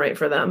wasn't right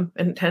for them.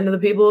 And 10 of the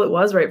people, it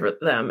was right for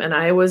them. And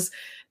I was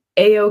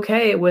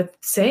A-okay with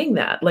saying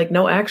that. Like,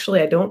 no, actually,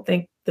 I don't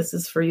think this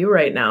is for you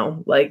right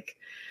now. Like,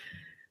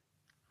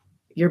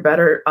 you're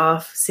better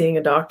off seeing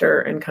a doctor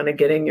and kind of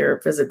getting your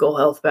physical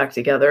health back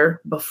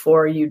together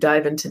before you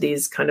dive into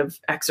these kind of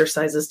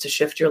exercises to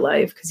shift your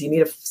life, because you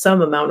need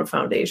some amount of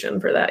foundation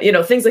for that,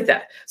 things like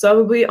that. So I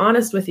will be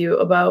honest with you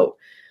about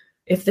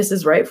if this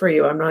is right for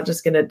you. I'm not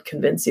just going to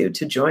convince you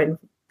to join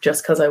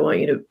just because I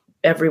want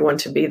everyone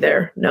to be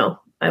there. No,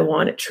 I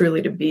want it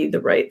truly to be the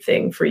right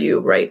thing for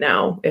you right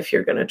now if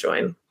you're going to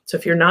join. So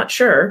if you're not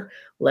sure,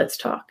 let's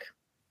talk.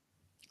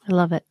 I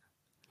love it.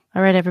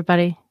 All right,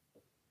 everybody.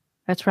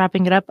 That's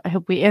wrapping it up. I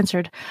hope we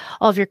answered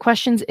all of your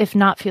questions. If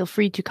not, feel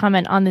free to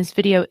comment on this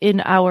video in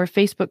our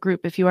Facebook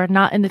group. If you are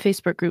not in the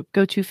Facebook group,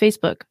 go to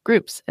Facebook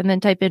groups and then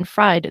type in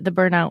Fried, the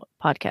Burnout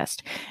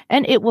Podcast,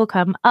 and it will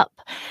come up.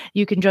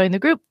 You can join the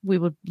group. We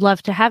would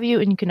love to have you,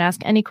 and you can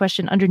ask any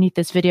question underneath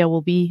this video.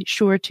 We'll be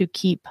sure to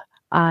keep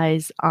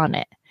eyes on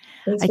it.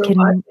 Thanks for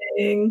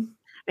watching.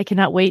 I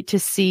cannot wait to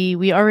see.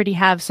 We already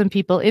have some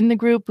people in the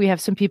group. We have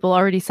some people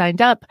already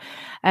signed up.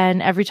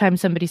 And every time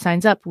somebody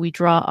signs up, we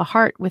draw a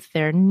heart with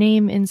their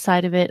name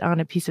inside of it on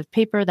a piece of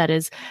paper that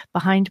is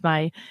behind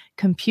my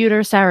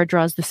computer. Sarah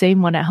draws the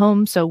same one at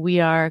home. So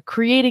we are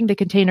creating the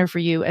container for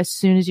you as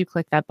soon as you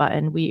click that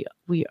button. We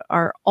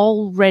are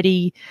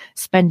already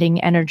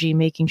spending energy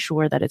making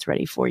sure that it's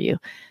ready for you.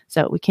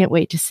 So we can't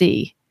wait to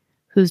see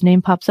whose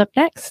name pops up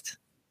next.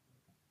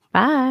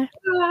 Bye.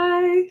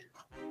 Bye.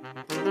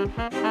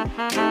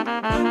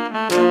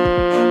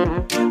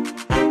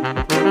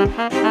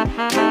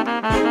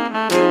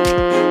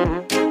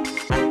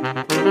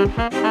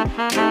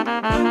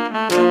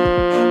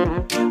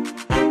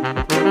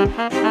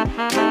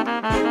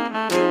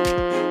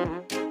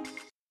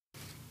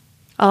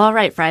 All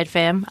right, Fried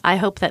Fam. I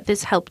hope that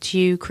this helped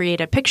you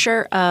create a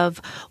picture of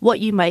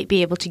what you might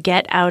be able to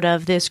get out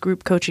of this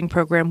group coaching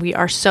program. We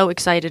are so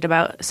excited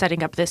about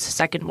setting up this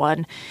second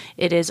one.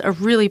 It is a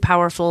really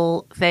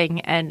powerful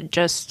thing, and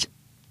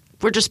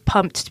we're just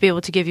pumped to be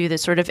able to give you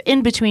this sort of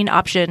in-between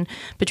option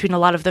between a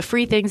lot of the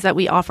free things that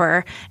we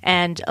offer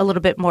and a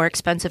little bit more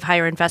expensive,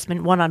 higher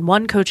investment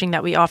one-on-one coaching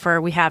that we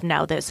offer. We have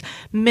now this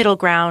middle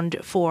ground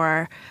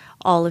for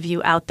all of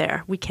you out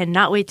there. We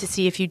cannot wait to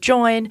see if you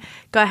join.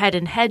 Go ahead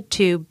and head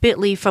to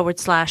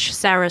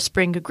bit.ly/Sarah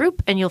Spring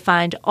Group and you'll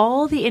find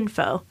all the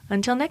info.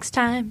 Until next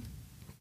time.